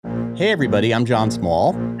Hey everybody, I'm John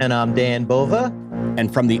Small. And I'm Dan Bova.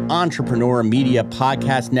 And from the Entrepreneur Media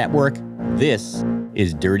Podcast Network, this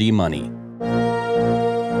is Dirty Money.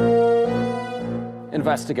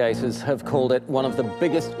 Investigators have called it one of the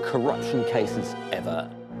biggest corruption cases ever.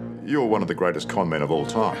 You're one of the greatest con men of all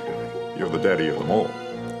time. You're the daddy of them all.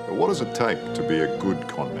 But what does it take to be a good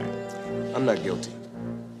con man? I'm not guilty.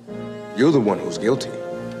 You're the one who's guilty.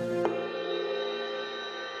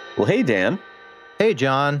 Well, hey, Dan. Hey,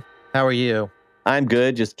 John. How are you? I'm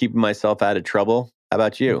good, just keeping myself out of trouble. How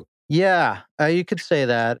about you? Yeah, you could say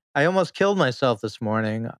that. I almost killed myself this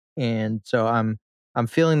morning, and so I'm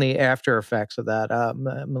feeling the after effects of that. I'm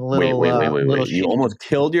a little. Wait. You almost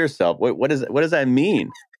killed yourself. Wait, what does that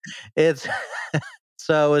mean? It's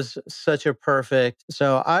so it was such a perfect.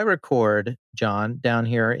 So I record, John, down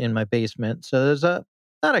here in my basement. So there's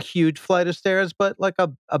not a huge flight of stairs, but like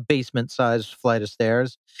a basement-sized flight of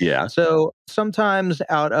stairs. Yeah. So sometimes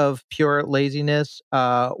out of pure laziness,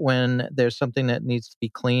 when there's something that needs to be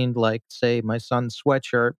cleaned, like say my son's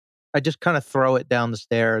sweatshirt, I just kind of throw it down the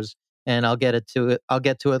stairs and I'll get to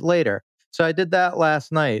it later. So I did that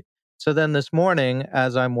last night. So then this morning,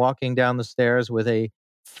 as I'm walking down the stairs with a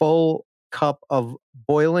full cup of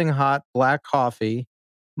boiling hot black coffee,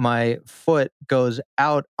 my foot goes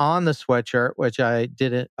out on the sweatshirt, which I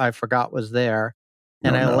forgot was there.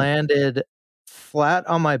 And I landed flat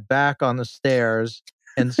on my back on the stairs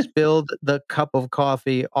and spilled the cup of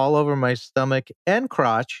coffee all over my stomach and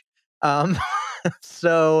crotch.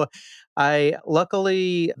 So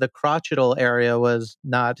luckily the crotchetal area was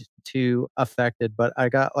not too affected, but I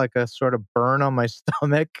got like a sort of burn on my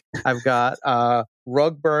stomach. I've got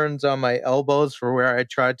rug burns on my elbows for where I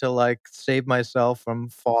tried to like save myself from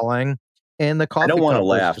falling. And the coffee. I don't want to cup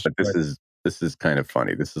laugh, but this is kind of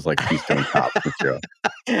funny. This is like Keystone Cops material.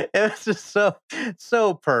 It was just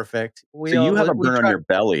so perfect. So you have a burn on your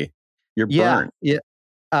belly. You're burned. Yeah.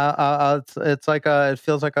 It's like it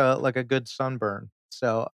feels like a good sunburn.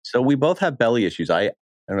 So we both have belly issues. I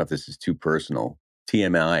don't know if this is too personal.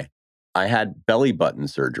 TMI. I had belly button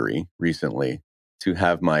surgery recently to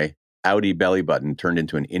have my outie belly button turned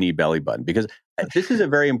into an innie belly button, because this is a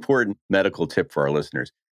very important medical tip for our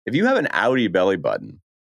listeners. If you have an outie belly button,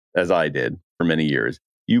 as I did for many years,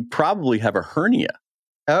 you probably have a hernia.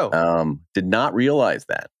 Oh. Did not realize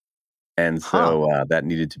that. And so that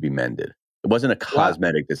needed to be mended. It wasn't a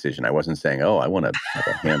cosmetic decision. I wasn't saying, I want to have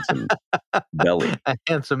a handsome belly. A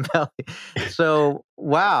handsome belly. So,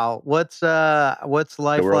 wow. What's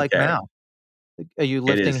life like now? Are you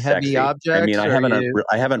lifting heavy objects? I mean,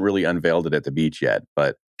 I haven't really unveiled it at the beach yet,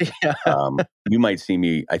 but you might see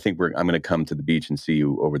me. I think I'm going to come to the beach and see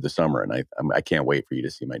you over the summer, and I can't wait for you to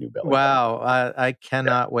see my new belly. Wow, I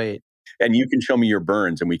cannot wait. And you can show me your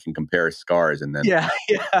burns, and we can compare scars, and then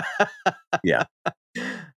yeah.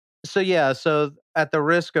 So at the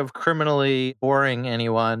risk of criminally boring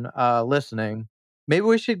anyone listening, maybe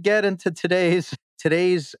we should get into today's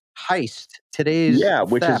heist.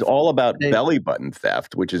 Which is all about belly button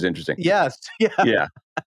theft, which is interesting. Yes, yeah.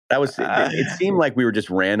 That was. It seemed like we were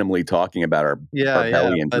just randomly talking about our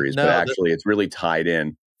belly injuries, but actually, it's really tied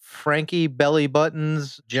in. Frankie Belly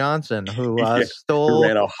Buttons Johnson, who stole who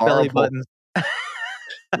ran a belly buttons,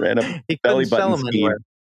 ran a belly button scheme.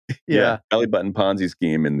 Yeah, belly button Ponzi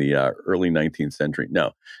scheme in the early 19th century.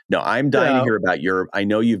 No, I'm dying to hear about I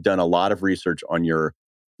know you've done a lot of research on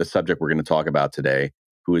the subject we're going to talk about today,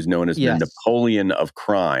 who is known as the Napoleon of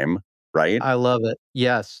Crime, right? I love it.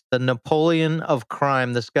 Yes, the Napoleon of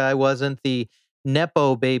Crime. This guy wasn't the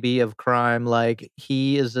Nepo baby of crime. Like,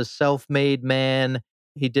 he is a self-made man.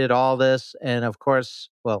 He did all this. And of course,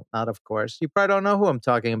 well, not of course, you probably don't know who I'm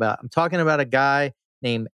talking about. I'm talking about a guy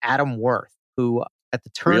named Adam Worth, who at the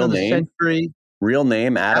turn of the century. Real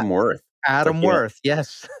name, Adam Worth. Adam Worth,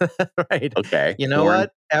 yes. Right. Okay. You know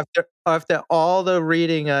what? After all the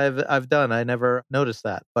reading I've done, I never noticed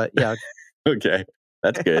that. But yeah. Okay.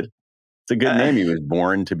 That's good. It's a good name. He was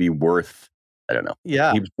born to be worth, I don't know.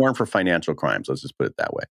 Yeah. He was born for financial crimes. Let's just put it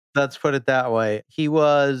that way. Let's put it that way. He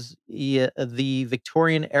was the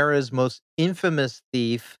Victorian era's most infamous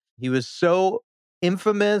thief. He was so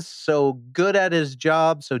infamous, so good at his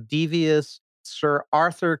job, so devious. Sir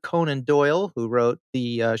Arthur Conan Doyle, who wrote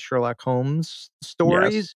the Sherlock Holmes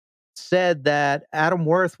stories, said that Adam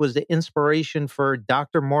Worth was the inspiration for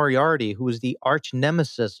Dr. Moriarty, who was the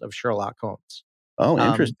arch-nemesis of Sherlock Holmes. Oh,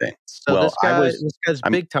 interesting. So this guy's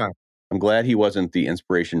big time. I'm glad he wasn't the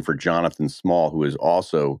inspiration for Jonathan Small, who is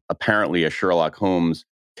also apparently a Sherlock Holmes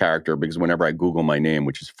character, because whenever I Google my name,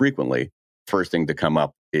 which is frequently, first thing to come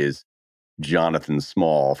up is Jonathan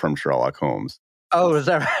Small from Sherlock Holmes. Oh, is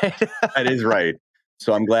that right? That is right.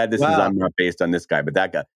 So I'm glad Wow. I'm not based on this guy, but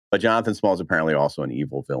that guy. But Jonathan Small is apparently also an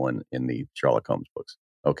evil villain in the Sherlock Holmes books.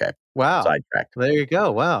 Okay. Wow. Sidetracked. There you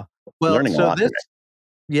go. Wow. Well, Learning a lot today.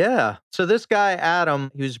 yeah. So this guy,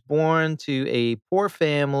 Adam, he was born to a poor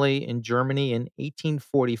family in Germany in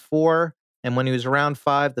 1844. And when he was around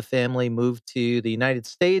 5, the family moved to the United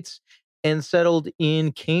States and settled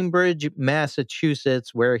in Cambridge,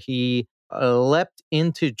 Massachusetts, where he leapt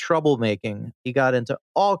into troublemaking. He got into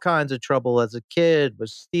all kinds of trouble as a kid,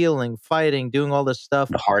 was stealing, fighting, doing all this stuff.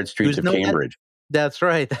 The hard He streets was of known as, Cambridge. that's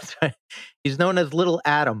right. That's right. He's known as Little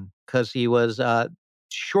Adam because he was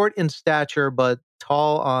short in stature, but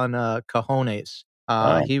tall on cojones.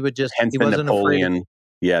 Oh, hence He the wasn't afraid of, Napoleon.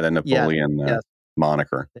 Yeah, the yes, Napoleon yes.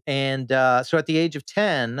 moniker. And so at the age of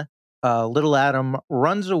 10, little Adam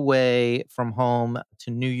runs away from home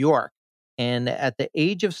to New York. And at the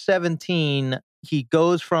age of 17, he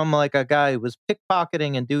goes from like a guy who was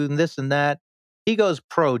pickpocketing and doing this and that. He goes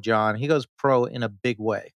pro, John. He goes pro in a big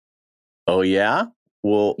way. Oh, yeah?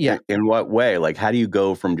 Well, Yeah. in what way? Like, how do you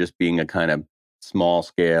go from just being a kind of small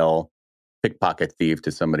scale pickpocket thief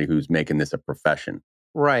to somebody who's making this a profession?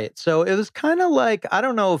 Right. So it was kind of like, I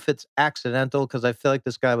don't know if it's accidental because I feel like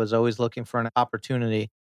this guy was always looking for an opportunity.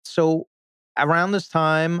 So around this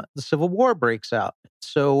time, the Civil War breaks out.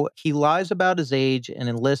 So he lies about his age and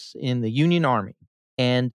enlists in the Union Army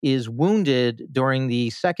and is wounded during the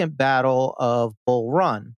Second Battle of Bull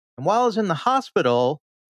Run. And while he's in the hospital,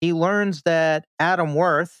 he learns that Adam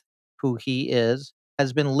Worth, who he is,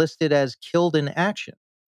 has been listed as killed in action.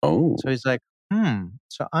 Oh, So he's like,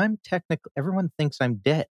 so I'm technically, everyone thinks I'm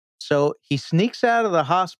dead. So he sneaks out of the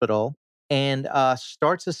hospital and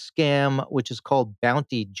starts a scam, which is called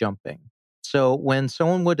bounty jumping. So when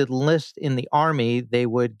someone would enlist in the army, they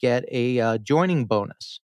would get a joining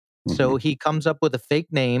bonus. mhm. So he comes up with a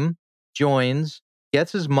fake name, joins,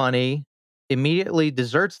 gets his money, immediately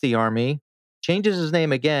deserts the army, changes his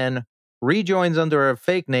name again, rejoins under a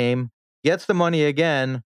fake name, gets the money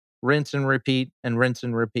again, rinse and repeat, and rinse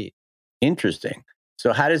and repeat. Interesting.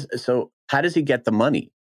 So how does he get the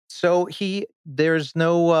money? So there's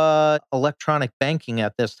no electronic banking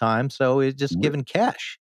at this time, so he's just Re- given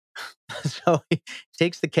cash. So he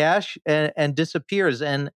takes the cash and disappears.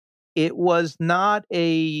 And it was not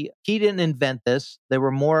he didn't invent this. There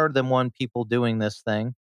were more than one people doing this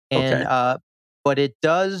thing. And Okay. but it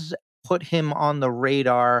does put him on the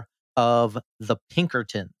radar of the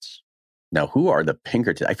Pinkertons. Now, who are the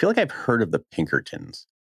Pinkertons? I feel like I've heard of the Pinkertons.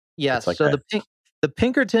 It's Yes. like So that. the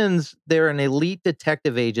Pinkertons, they're an elite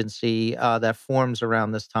detective agency that forms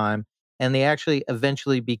around this time, and they actually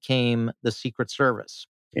eventually became the Secret Service.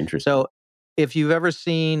 Interesting. So, if you've ever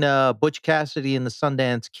seen Butch Cassidy and the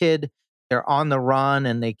Sundance Kid, they're on the run,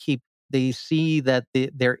 and they see that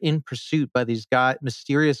they're in pursuit by these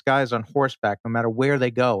mysterious guys on horseback, no matter where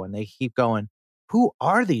they go, and they keep going. Who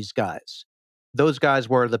are these guys? Those guys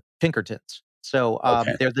were the Pinkertons. So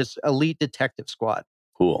Okay. they're this elite detective squad.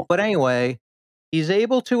 Cool. But anyway, he's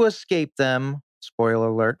able to escape them, spoiler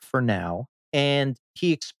alert for now, and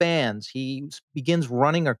he expands. Begins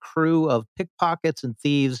running a crew of pickpockets and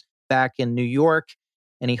thieves back in New York,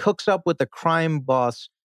 and he hooks up with the crime boss,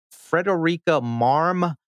 Frederica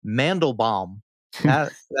Marm Mandelbaum.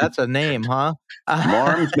 That's a name, huh?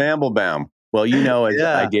 Marms Mamblebaum. Well, as I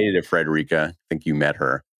Yeah. dated a Frederica, I think you met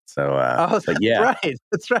her. So, Oh, but that's yeah, right.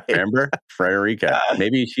 That's right. remember Frederica?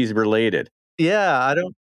 Maybe she's related. Yeah, I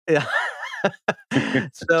don't. Yeah.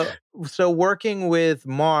 so so working with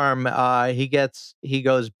Marm, he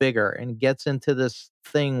goes bigger and gets into this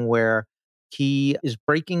thing where he is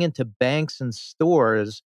breaking into banks and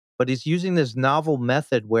stores, but he's using this novel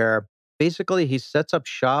method where basically he sets up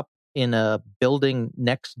shop in a building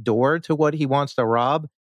next door to what he wants to rob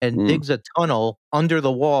and Mm, digs a tunnel under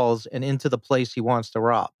the walls and into the place he wants to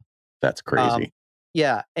rob. that's Um, crazy.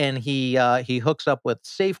 yeah, and he hooks up with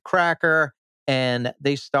Safecracker, and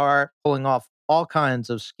they start pulling off all kinds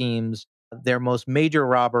of schemes. Their most major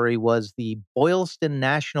robbery was the Boylston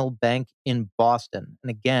National Bank in Boston, and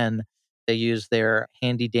again, they used their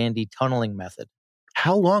handy dandy tunneling method.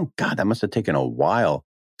 How long? God, that must have taken a while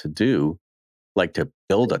to do, like to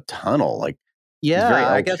build a tunnel. Like it's Yeah, very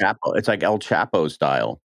I El guess Chapo. It's like El Chapo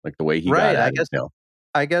style, like the way he got right. out of jail.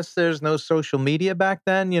 I guess there's no social media back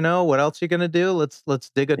then. What else you gonna do? Let's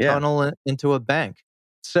dig a Yeah, tunnel into a bank.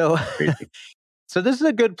 So crazy. So this is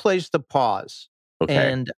a good place to pause Okay.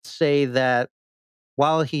 and say that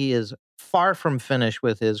while he is far from finished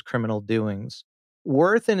with his criminal doings,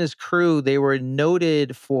 Worth and his crew, they were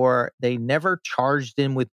noted for they never charged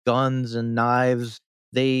in with guns and knives.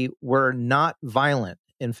 They were not violent.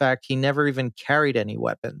 In fact, he never even carried any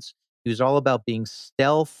weapons. He was all about being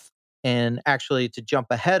stealth, And actually, to jump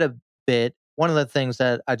ahead a bit, one of the things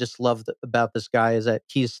that I just loved about this guy is that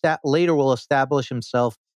he later will establish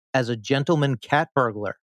himself as a gentleman cat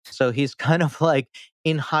burglar. So he's kind of like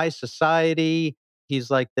in high society. He's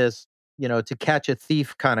like this, to catch a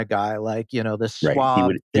thief kind of guy, like, this Right. suave, He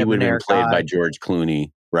would have been debonair played by guy. George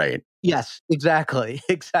Clooney. Right. Yes, exactly,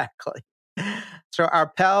 exactly. So our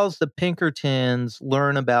pals, the Pinkertons,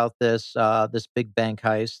 learn about this big bank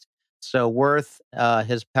heist. So Worth,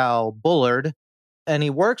 his pal Bullard, and he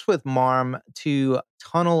works with Marm to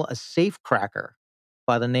tunnel a safecracker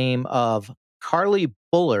by the name of Carly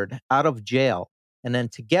Bullard out of jail. And then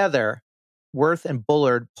together, Worth and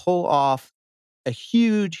Bullard pull off a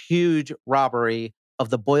huge, huge robbery of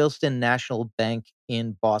the Boylston National Bank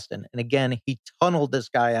in Boston. And again, he tunneled this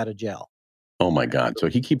guy out of jail. Oh my God. So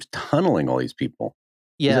he keeps tunneling all these people.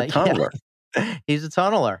 He's Yeah, a tunneler. yeah. He's a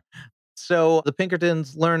tunneler. So the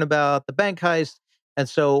Pinkertons learn about the bank heist. And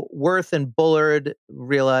so Worth and Bullard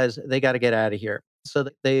realize they got to get out of here. So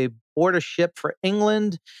they board a ship for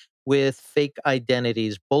England with fake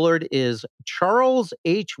identities. Bullard is Charles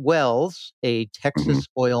H. Wells, a Texas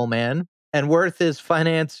oil man, and Worth is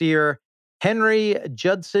financier Henry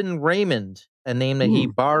Judson Raymond, a name that he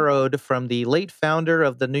borrowed from the late founder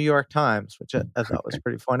of the New York Times, which I thought was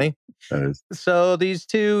pretty funny. That is. So these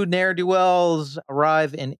two ne'er-do-wells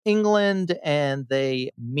arrive in England and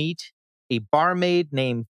they meet a barmaid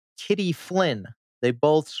named Kitty Flynn. They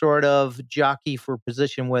both sort of jockey for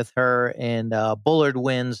position with her, and Bullard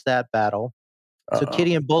wins that battle. So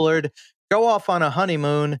Kitty and Bullard go off on a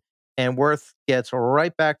honeymoon, and Worth gets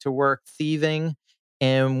right back to work thieving.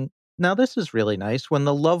 And now this is really nice. When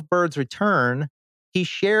the lovebirds return, he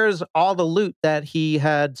shares all the loot that he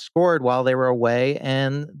had scored while they were away,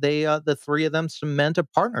 and the three of them cement a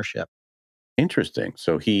partnership. Interesting.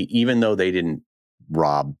 So he, even though they didn't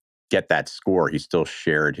get that score, he still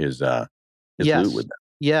shared his loot with them.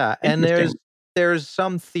 Yeah, and there's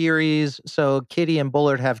some theories. So Kitty and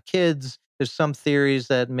Bullard have kids. There's some theories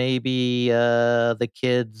that maybe the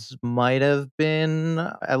kids might have been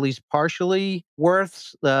at least partially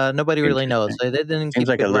Worth's. Nobody really knows. They didn't. Seems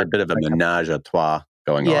like a little bit of a menage a trois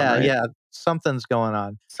going on. Right? Yeah, something's going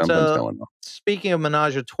on. Something's going on. Speaking of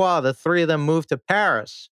menage a trois, the three of them move to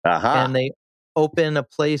Paris, and they open a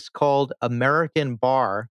place called American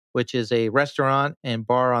Bar, which is a restaurant and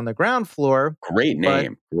bar on the ground floor. Great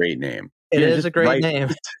name. Great name. It is a great name.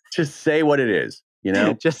 Just say what it is,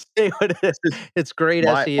 Just say what it is. It's great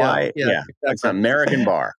SEO. Yeah, exactly. It's an American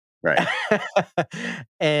bar. Right.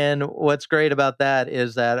 And what's great about that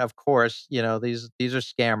is that, of course, these are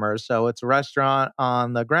scammers. So it's a restaurant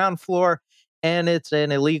on the ground floor and it's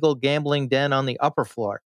an illegal gambling den on the upper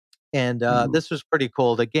floor. And this was pretty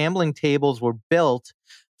cool. The gambling tables were built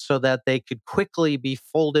so that they could quickly be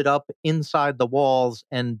folded up inside the walls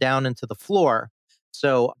and down into the floor.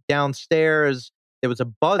 So downstairs, there was a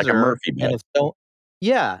buzzer. Like a Murphy bed.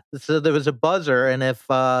 So there was a buzzer. And if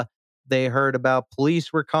they heard about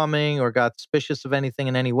police were coming or got suspicious of anything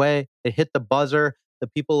in any way, they hit the buzzer. The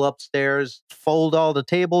people upstairs fold all the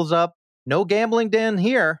tables up. No gambling den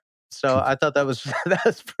here. So I thought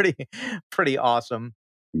that's pretty awesome.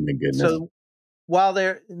 Oh my goodness. So while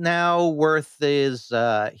they're now, Worth is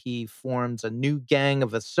he forms a new gang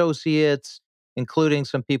of associates, including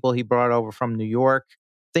some people he brought over from New York.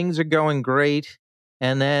 Things are going great,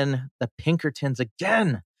 and then the Pinkertons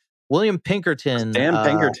again. William Pinkerton, Damn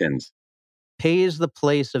Pinkertons, pays the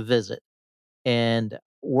place a visit, and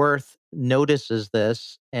Worth notices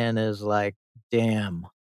this and is like, "Damn!"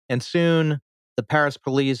 And soon, the Paris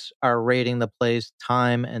police are raiding the place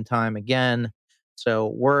time and time again. So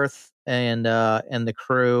Worth and the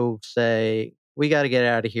crew say, "We got to get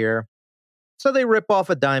out of here." So they rip off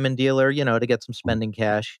a diamond dealer, to get some spending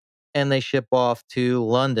cash, and they ship off to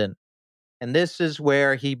London. And this is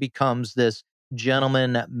where he becomes this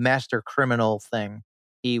gentleman master criminal thing.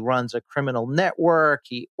 He runs a criminal network.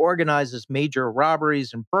 He organizes major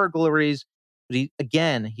robberies and burglaries. But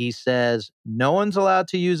he says no one's allowed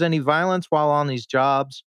to use any violence while on these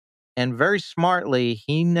jobs. And very smartly,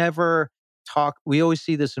 he never we always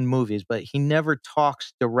see this in movies, but he never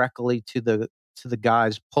talks directly to the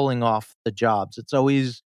guys pulling off the jobs. It's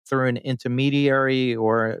always through an intermediary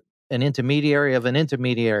or an intermediary of an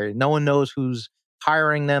intermediary. No one knows who's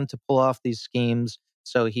hiring them to pull off these schemes.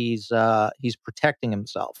 So he's protecting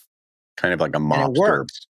himself. Kind of like a mobster. And it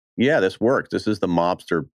works. Yeah, this works. This is the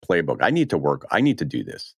mobster playbook. I need to work. I need to do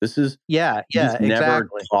this. This is exactly. Never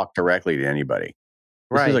talk directly to anybody.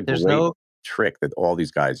 This is a great trick that all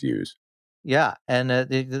these guys use. Yeah, and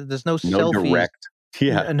there's no selfies. Direct.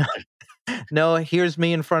 Yeah. No, here's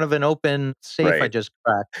me in front of an open safe I just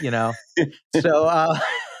cracked, So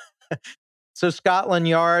So Scotland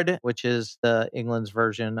Yard, which is the England's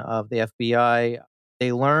version of the FBI,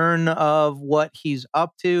 they learn of what he's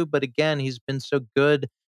up to, but again, he's been so good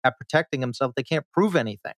at protecting himself, they can't prove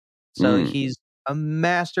anything. So Mm, he's a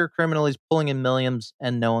master criminal. He's pulling in millions,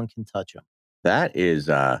 and no one can touch him. that is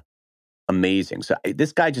amazing. So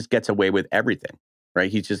this guy just gets away with everything,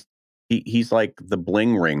 right? He's like the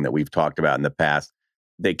bling ring that we've talked about in the past.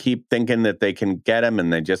 They keep thinking that they can get him,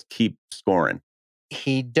 and they just keep scoring.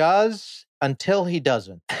 He does until he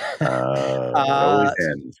doesn't. It always uh,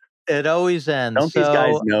 ends. it always ends. Don't these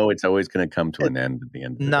guys So know it's always going to come to it an end at the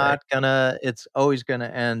end of the day? not gonna. It's always gonna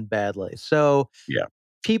end badly. So Yeah.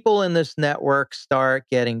 people in this network start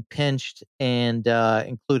getting pinched, and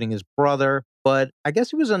including his brother. But I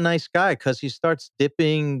guess he was a nice guy because he starts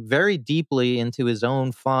dipping very deeply into his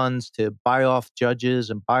own funds to buy off judges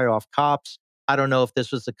and buy off cops. I don't know if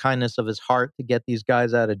this was the kindness of his heart to get these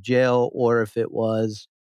guys out of jail, or if it was,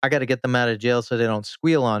 I got to get them out of jail so they don't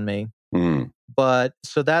squeal on me. Mm, But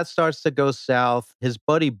so that starts to go south. His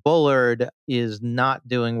buddy Bullard is not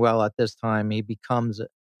doing well at this time. He becomes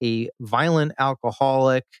a violent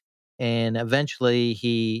alcoholic, and eventually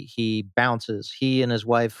he bounces. He and his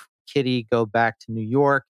wife Kitty go back to New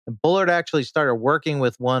York. And Bullard actually started working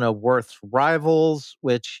with one of Worth's rivals,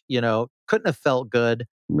 which, couldn't have felt good.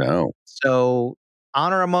 no, So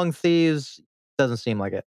honor among thieves doesn't seem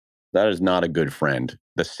like it. that is not a good friend.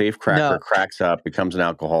 The safecracker No. cracks up, becomes an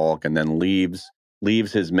alcoholic, and then leaves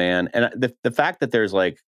his man. And the fact that there's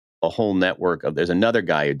like a whole network of there's another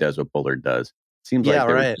guy who does what Bullard does. Seems Yeah, like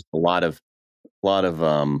there was right. just a lot of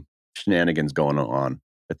shenanigans going on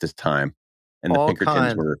at this time. And the All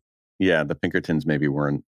Pinkertons kinds. the Pinkertons maybe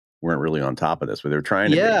weren't really on top of this, but they were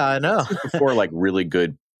trying to be. Yeah, I know. This is before like really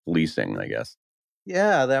good policing, I guess.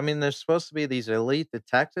 Yeah, I mean, there's supposed to be these elite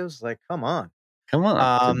detectives. Like, come on. Come on,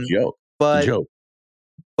 it's a Um, joke. It's a but joke.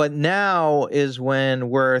 but now is when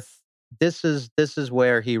Worth. This is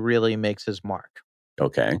where he really makes his mark.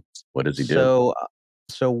 Okay, what does he do?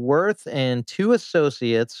 So Worth and two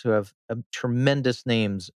associates who have tremendous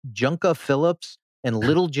names, Junka Phillips and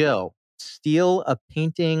Little Joe, steal a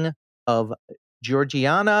painting of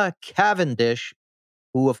Georgiana Cavendish,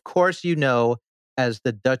 who, of course, as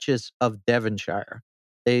the Duchess of Devonshire.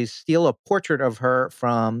 They steal a portrait of her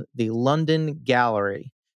from the London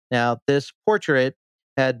Gallery. Now, this portrait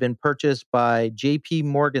had been purchased by J.P.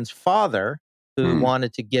 Morgan's father, who Hmm.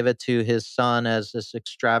 wanted to give it to his son as this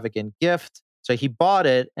extravagant gift. So he bought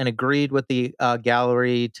it and agreed with the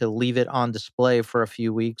gallery to leave it on display for a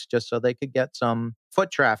few weeks just so they could get some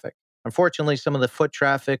foot traffic. Unfortunately, some of the foot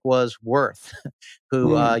traffic was Worth,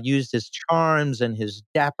 who Hmm. used his charms and his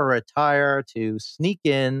dapper attire to sneak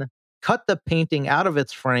in, cut the painting out of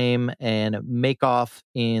its frame, and make off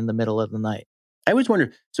in the middle of the night. I always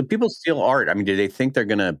wonder. So people steal art. I mean, do they think they're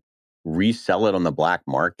going to resell it on the black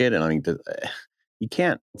market? And I mean, you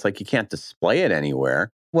can't. It's like you can't display it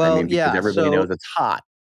anywhere. I Well, mean, because yeah. everybody knows So it's hot.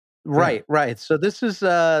 Yeah. right. So this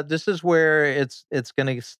is where it's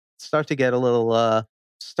going to start to get a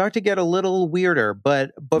little weirder.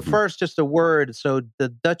 But Mhm. first, just a word. So the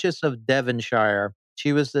Duchess of Devonshire,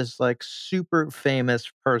 she was this like super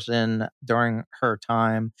famous person during her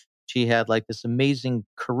time. She had like this amazing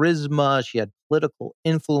charisma. She had political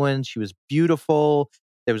influence. She was beautiful.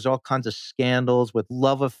 There was all kinds of scandals with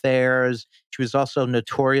love affairs. She was also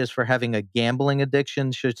notorious for having a gambling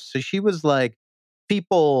addiction. So she was like,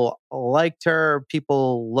 people liked her,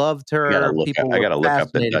 people loved her, people I were gotta look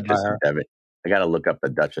up the fascinated by Duchess of her. Devon. I gotta look up the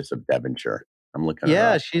Duchess of Devonshire. I'm looking her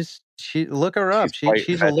Yeah, up. she look her She's up. quite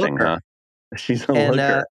She's a fetching, looker. huh? She's a And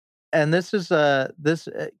looker. this is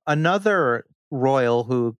another royal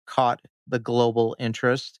who caught the global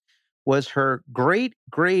interest was her great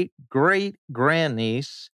great great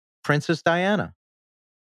grandniece, Princess Diana.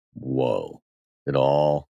 Whoa! It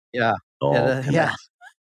all Yeah. Yeah. connects.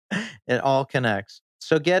 It all connects.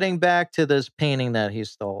 So getting back to this painting that he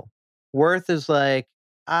stole, Worth is like,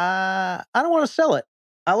 I don't want to sell it.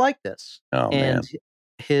 I like this. Oh And man!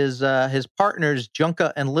 his partners,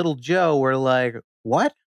 Junka and Little Joe, were like,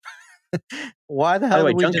 what? Why the By the hell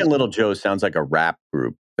way, did we Drunken just Little Joe sounds like a rap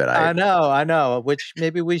group that I know, which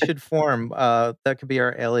maybe we should form. That could be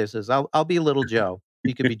our aliases. I'll be Little Joe.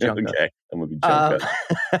 You could be Junka. okay. I'm gonna be Um,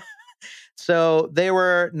 Junka. so they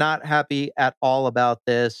were not happy at all about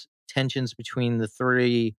this. Tensions between the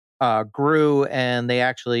three grew, and they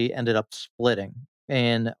actually ended up splitting.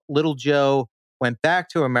 And Little Joe went back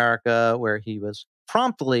to America, where he was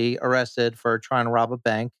promptly arrested for trying to rob a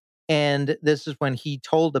bank. And this is when he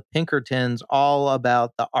told the Pinkertons all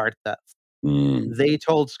about the art theft. Mm, They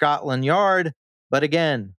told Scotland Yard, but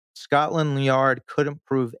again, Scotland Yard couldn't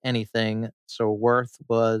prove anything, so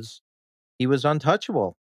he was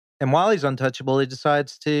untouchable. And while he's untouchable, he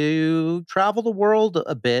decides to travel the world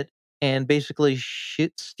a bit and basically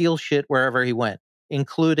steal shit wherever he went,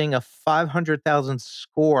 including a 500,000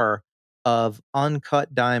 score of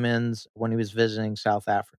uncut diamonds when he was visiting South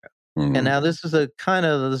Africa. And Mhm. now this is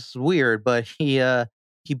this is weird, but he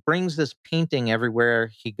brings this painting everywhere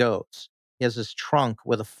he goes. He has this trunk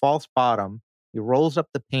with a false bottom. He rolls up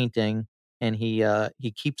the painting and he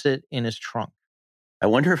keeps it in his trunk. I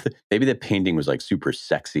wonder if maybe the painting was like super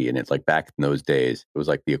sexy and it's like back in those days, it was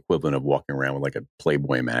like the equivalent of walking around with like a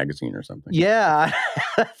Playboy magazine or something. Yeah,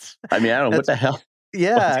 that's I mean, I don't know what that's the hell.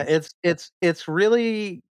 yeah. It's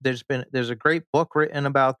really there's a great book written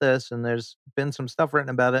about this, and there's been some stuff written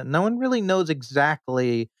about it. No one really knows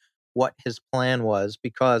exactly what his plan was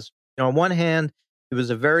because on one hand, it was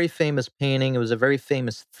a very famous painting. It was a very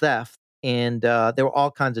famous theft, and there were all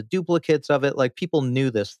kinds of duplicates of it. Like people knew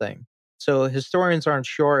this thing, so historians aren't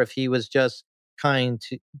sure if he was just trying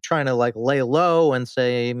to like lay low and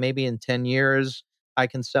say maybe in 10 years I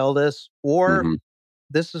can sell this, or Mhm.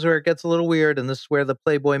 this is where it gets a little weird, and this is where the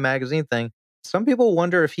Playboy magazine thing. Some people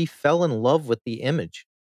wonder if he fell in love with the image.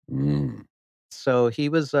 Mm. So he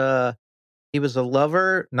was a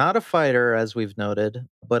lover, not a fighter, as we've noted,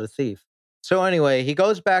 but a thief. So anyway, he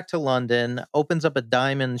goes back to London, opens up a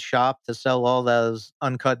diamond shop to sell all those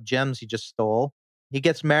uncut gems he just stole. He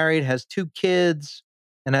gets married, has 2 kids,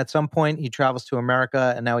 and at some point he travels to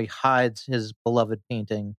America, and now he hides his beloved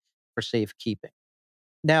painting for safekeeping.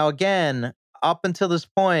 Now, again, up until this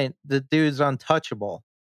point, the dude's untouchable.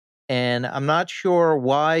 And I'm not sure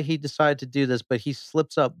why he decided to do this, but he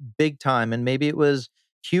slips up big time. And maybe it was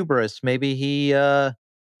hubris. Maybe he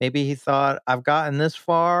thought, I've gotten this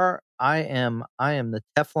far. I am the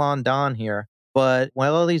Teflon Don here. But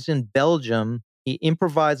while he's in Belgium, he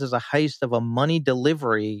improvises a heist of a money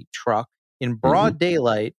delivery truck in Mhm. broad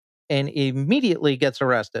daylight and immediately gets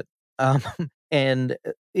arrested. Um, and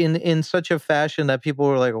in such a fashion that people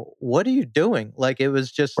were like, "What are you doing?" Like it was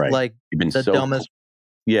just Right. like You've been the so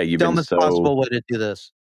yeah, you've been dumbest so possible way to do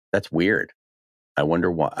this. that's weird. I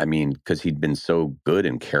wonder why. I mean, because he'd been so good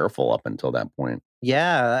and careful up until that point.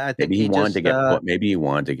 Yeah, I think Maybe he he wanted to just, get caught. Maybe he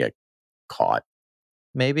wanted to get caught.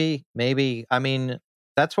 maybe, I mean,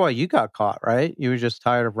 that's why you got caught, right? You were just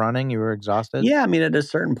tired of running, you were exhausted? Yeah, I mean, at a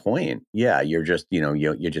certain point, yeah, you're just,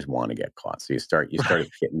 you just want to get caught. So Right.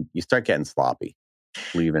 you start getting sloppy,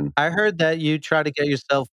 leaving. I heard that you try to get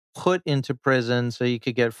yourself put into prison so you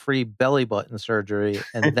could get free belly button surgery,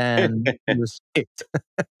 and then you escaped.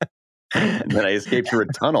 And then I escaped through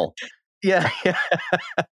a tunnel. Yeah, yeah.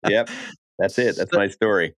 Yep. That's it. That's So my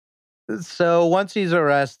story. So once he's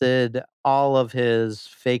arrested, all of his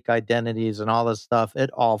fake identities and all this stuff, it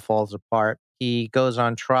all falls apart. He goes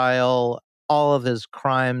on trial. All of his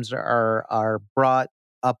crimes are brought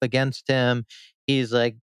up against him. He's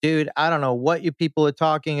like, dude, I don't know what you people are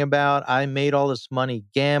talking about. I made all this money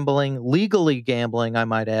gambling, legally gambling, I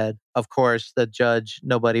might add. Of course, the judge,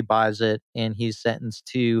 nobody buys it, and he's sentenced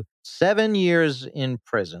to 7 years in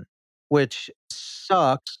prison, which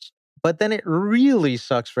sucks, but then it really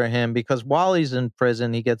sucks for him because while he's in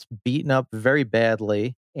prison, he gets beaten up very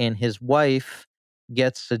badly, and his wife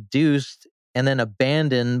gets seduced and then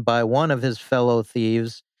abandoned by one of his fellow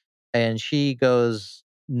thieves. And she goes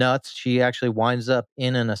nuts. She actually winds up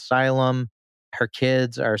in an asylum. Her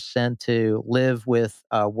kids are sent to live with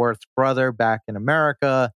Worth's brother back in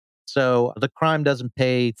America. So the crime doesn't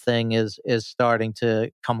pay thing is starting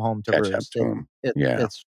to come home to Catch up roost. to him. Yeah.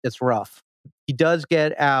 It's rough. He does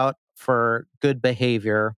get out for good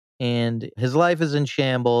behavior, and his life is in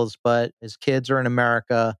shambles, but his kids are in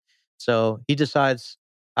America. So he decides,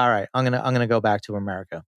 all right, I'm gonna go back to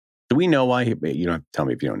America. Do we know why you don't have to tell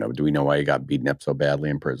me if you don't know. Do we know why he got beaten up so badly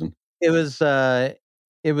in prison? It was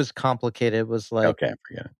it was complicated. Okay,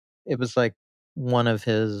 forget it. It was like one of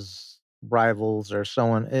his rivals or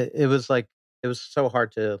someone. It was like it was so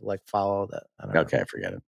hard to like follow that. I don't know. Okay,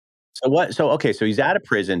 forget it. So what? So okay, so he's out of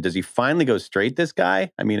prison. Does he finally go straight? This guy?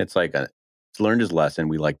 I mean, it's like he's learned his lesson.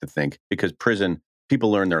 We like to think because prison people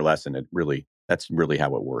learn their lesson. That's really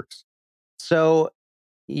how it works. So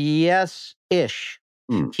yes, ish.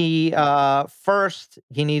 Hmm. He first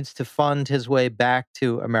he needs to fund his way back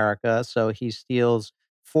to America, so he steals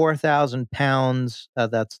 4,000 pounds.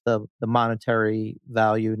 That's the monetary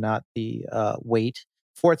value, not the weight.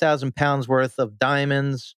 4,000 pounds worth of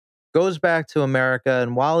diamonds. Goes back to America,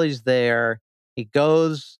 and while he's there, he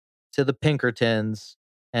goes to the Pinkertons,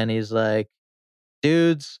 and he's like,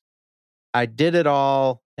 "Dudes, I did it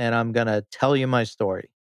all, and I'm gonna tell you my story."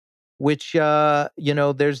 which,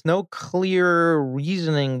 there's no clear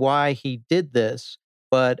reasoning why he did this.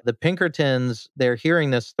 But the Pinkertons, they're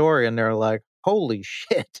hearing this story and they're like, holy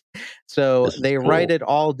shit. So This is they write cool. it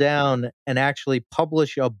all down and actually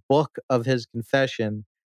publish a book of his confession.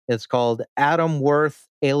 It's called Adam Worth,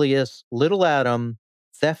 alias Little Adam,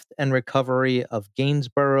 Theft and Recovery of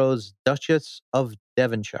Gainsborough's Duchess of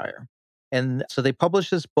Devonshire. And so they publish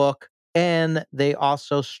this book and they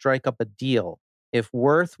also strike up a deal. If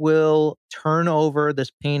Worth will turn over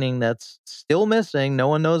this painting that's still missing, no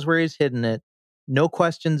one knows where he's hidden it, no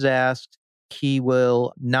questions asked, he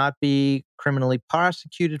will not be criminally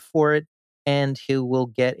prosecuted for it, and he will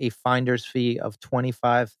get a finder's fee of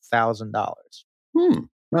 $25,000.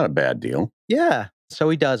 Not a bad deal. Yeah. So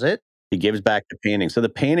he does it. He gives back the painting. So the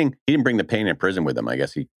painting, he didn't bring the painting in prison with him. I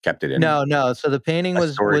guess he kept it in No. So the painting a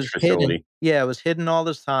was storage hidden. facility. Yeah, it was hidden all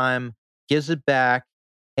this time. Gives it back,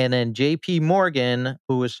 and then J.P. Morgan,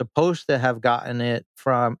 who was supposed to have gotten it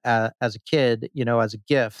from as a kid, as a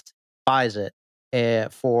gift, buys it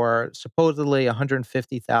for supposedly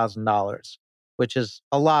 $150,000, which is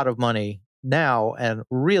a lot of money now and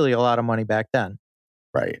really a lot of money back then.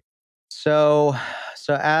 Right. So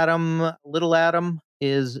little Adam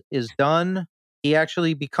is done. He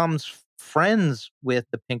actually becomes friends with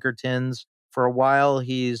the Pinkertons. For a while,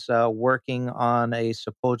 he's working on a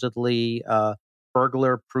supposedly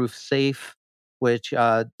burglar-proof safe, which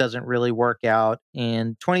doesn't really work out.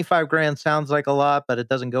 And 25 grand sounds like a lot, but it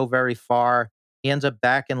doesn't go very far. He ends up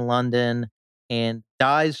back in London and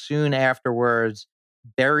dies soon afterwards,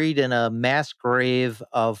 buried in a mass grave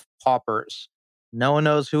of paupers. No one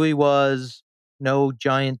knows who he was. No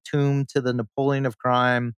giant tomb to the Napoleon of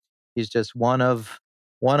crime. He's just one of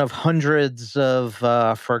hundreds of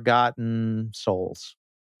forgotten souls.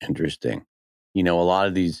 Interesting. A lot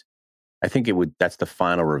of these, I think that's the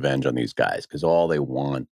final revenge on these guys because all they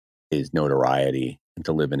want is notoriety and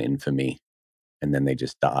to live in infamy. And then they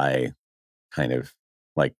just die kind of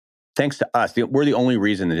like, thanks to us. We're the only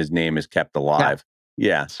reason that his name is kept alive.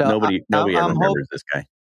 Yeah. So nobody ever remembers this guy.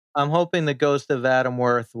 I'm hoping the ghost of Adam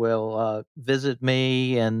Worth will visit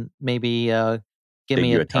me and maybe give Dig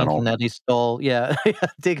me you a a tunnel. painting that he stole. Yeah,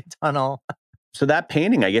 dig a tunnel. So that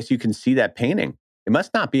painting, I guess you can see that painting. It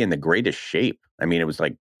must not be in the greatest shape. I mean, it was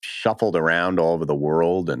like shuffled around all over the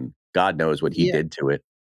world and God knows what he Yeah. did to it.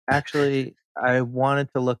 Actually, I wanted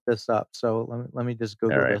to look this up. So let me just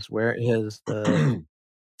Google right. this. Where is the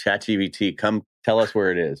ChatGPT, come tell us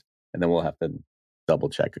where it is. And then we'll have to double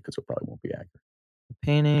check it because it probably won't be accurate. The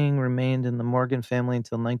painting remained in the Morgan family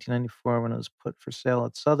until 1994 when it was put for sale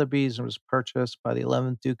at Sotheby's and was purchased by the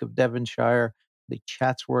 11th Duke of Devonshire, the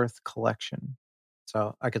Chatsworth collection.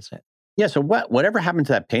 So I could say it. Yeah, so whatever happened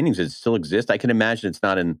to that painting? Does it still exist? I can imagine it's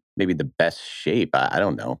not in maybe the best shape. I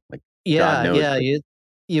don't know. Like, God knows. Yeah.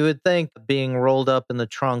 You would think being rolled up in the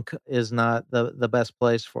trunk is not the best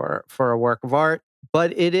place for a work of art,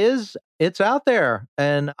 but it's out there,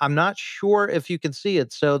 and I'm not sure if you can see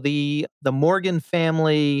it. So the Morgan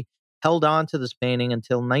family held on to this painting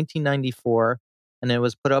until 1994, and it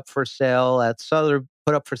was put up for sale at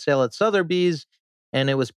Sotheby's, and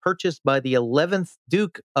it was purchased by the 11th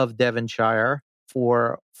Duke of Devonshire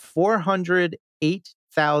for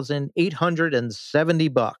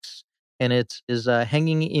 $408,870, and it is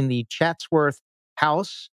hanging in the Chatsworth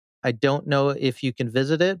House. I don't know if you can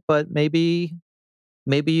visit it, but maybe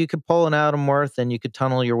you could pull an Adam Worth and you could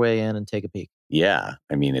tunnel your way in and take a peek. Yeah,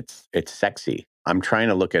 I mean it's sexy. I'm trying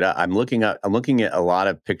to look it up. I'm looking at a lot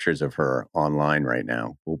of pictures of her online right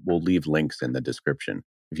now. We'll leave links in the description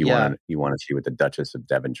if you want to see what the Duchess of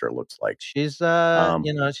Devonshire looks like. She's she's got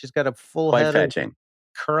a full Quite head fetching. of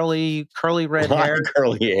curly red A lot hair. of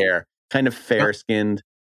curly hair, kind of fair skinned.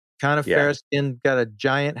 Fair skinned, got a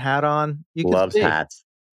giant hat on. You can Loves see. hats.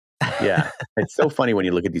 Yeah, it's so funny when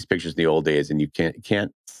you look at these pictures in the old days, and you can't.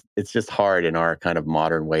 It's just hard in our kind of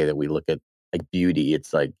modern way that we look at like beauty.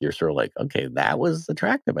 It's like you're sort of like, okay, that was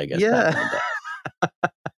attractive, I guess. Yeah.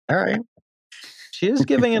 All right. She is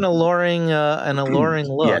giving an alluring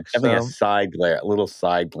look. Yeah, definitely so. a little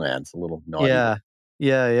side glance, a little naughty. Yeah.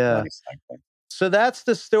 Naughty side glance. So that's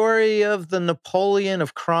the story of the Napoleon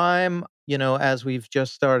of crime. As we've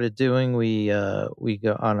just started doing, we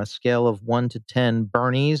go on a scale of 1 to 10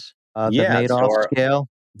 Bernies, the Madoff scale.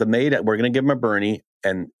 The we're going to give him a Bernie.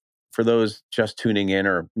 And for those just tuning in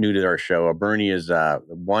or new to our show, a Bernie is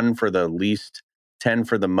 1 for the least, 10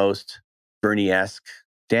 for the most Bernie-esque.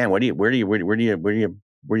 Dan, where do you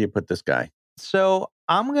put this guy? So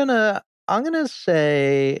I'm gonna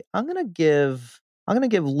give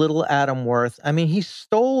little Adam Worth. I mean, he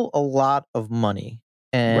stole a lot of money.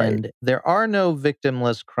 And there are no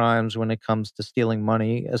victimless crimes when it comes to stealing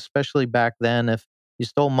money, especially back then. If you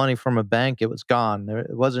stole money from a bank, it was gone.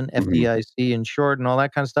 It wasn't FDIC insured and all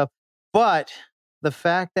that kind of stuff. But the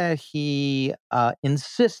fact that he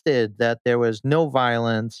insisted that there was no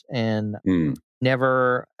violence and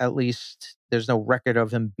never, at least there's no record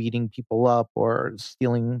of him beating people up or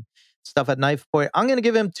stealing stuff at knife point. I'm going to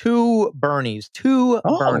give him 2 Bernies. 2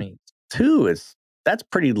 Bernies. 2 that's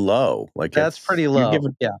pretty low. Like that's pretty low.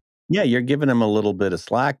 You're giving him a little bit of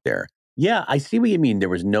slack there. Yeah, I see what you mean. There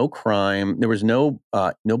was no crime. There was no,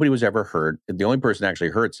 nobody was ever hurt. The only person actually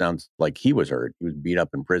hurt sounds like he was hurt. He was beat up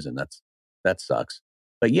in prison. That sucks.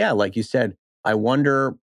 But yeah, like you said, I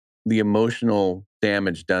wonder the emotional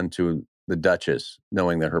damage done to the Duchess,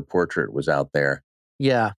 knowing that her portrait was out there.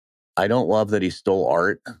 Yeah. I don't love that he stole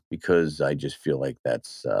art because I just feel like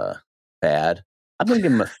that's bad. I'm going to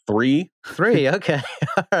give him a 3. 3, okay.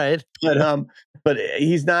 All right. But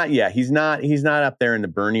he's not up there in the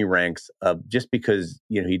Bernie ranks just because,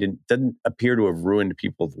 he doesn't appear to have ruined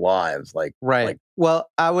people's lives. Right.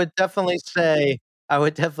 Well, I would definitely say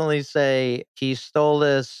he stole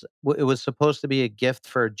this. It was supposed to be a gift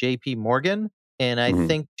for JP Morgan. And I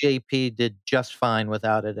think JP did just fine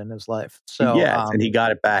without it in his life. So yes, and he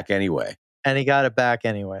got it back anyway.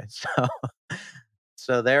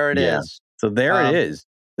 So there it is. So there it is.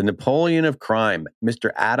 The Napoleon of Crime, Mr.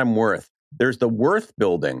 Adam Worth. There's the Worth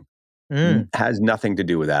building. Has nothing to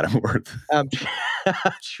do with Adam Worth.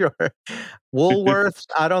 Sure. Woolworths,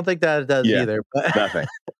 I don't think that it does either. But nothing.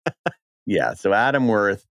 Yeah. So Adam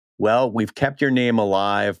Worth, well, we've kept your name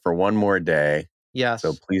alive for one more day. Yes.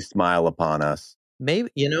 So please smile upon us. Maybe,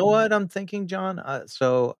 you know what I'm thinking, John?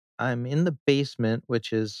 So I'm in the basement,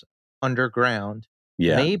 which is underground.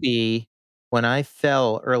 Yeah. Maybe when I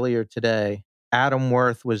fell earlier today, Adam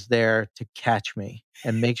Worth was there to catch me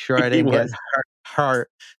and make sure I didn't get hurt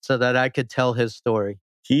so that I could tell his story.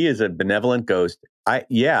 He is a benevolent ghost. I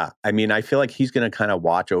feel like he's going to kind of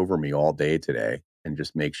watch over me all day today and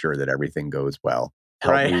just make sure that everything goes well.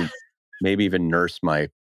 Help me, maybe even nurse my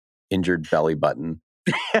injured belly button.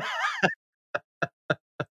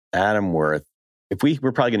 Adam Worth.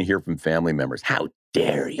 We're probably going to hear from family members. How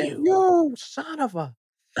dare you? You son of a...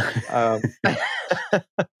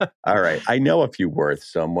 All right. I know a few Worths,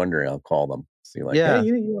 so I'm wondering, I'll call them. See, yeah.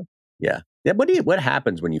 What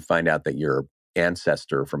happens when you find out that your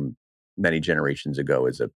ancestor from many generations ago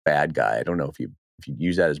is a bad guy? I don't know if you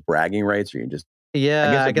use that as bragging rights or you just... I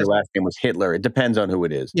guess your last name was Hitler. It depends on who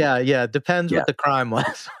it is. Yeah. It depends what the crime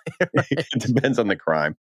was. Right. It depends on the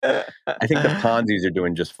crime. I think the Ponzis are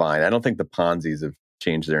doing just fine. I don't think the Ponzis have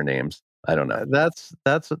changed their names. I don't know. That's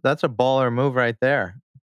a baller move right there.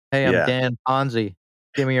 Hey, I'm Dan Ponzi.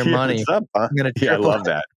 Give me your money. What's up, huh? I love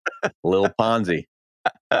that. Lil Ponzi.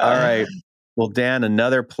 All right. Well, Dan,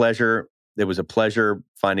 another pleasure. It was a pleasure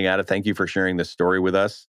finding out. Thank you for sharing this story with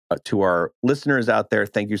us. To our listeners out there,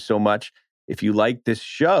 thank you so much. If you like this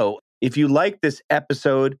show, if you like this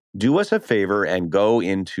episode, do us a favor and go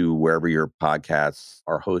into wherever your podcasts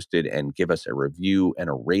are hosted and give us a review and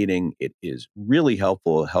a rating. It is really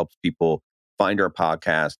helpful. It helps people find our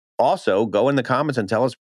podcast. Also, go in the comments and tell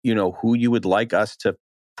us, who you would like us to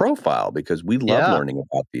profile, because we love learning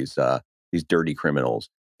about these dirty criminals.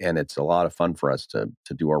 And it's a lot of fun for us to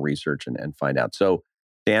do our research and find out. So,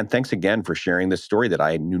 Dan, thanks again for sharing this story that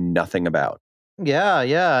I knew nothing about.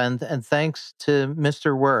 Yeah. And thanks to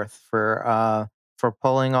Mr. Worth for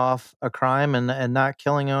pulling off a crime and not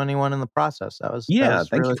killing anyone in the process. Thank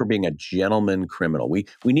you for being a gentleman criminal. We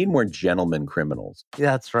need more gentleman criminals.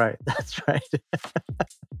 That's right.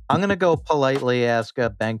 I'm going to go politely ask a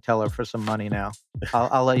bank teller for some money now.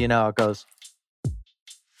 I'll let you know how it goes.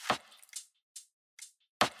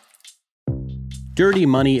 Dirty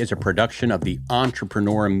Money is a production of the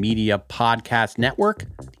Entrepreneur Media Podcast Network.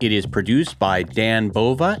 It is produced by Dan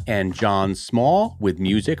Bova and John Small, with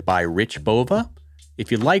music by Rich Bova.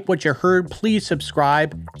 If you like what you heard, please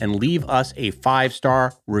subscribe and leave us a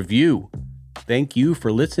 5-star review. Thank you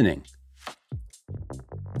for listening.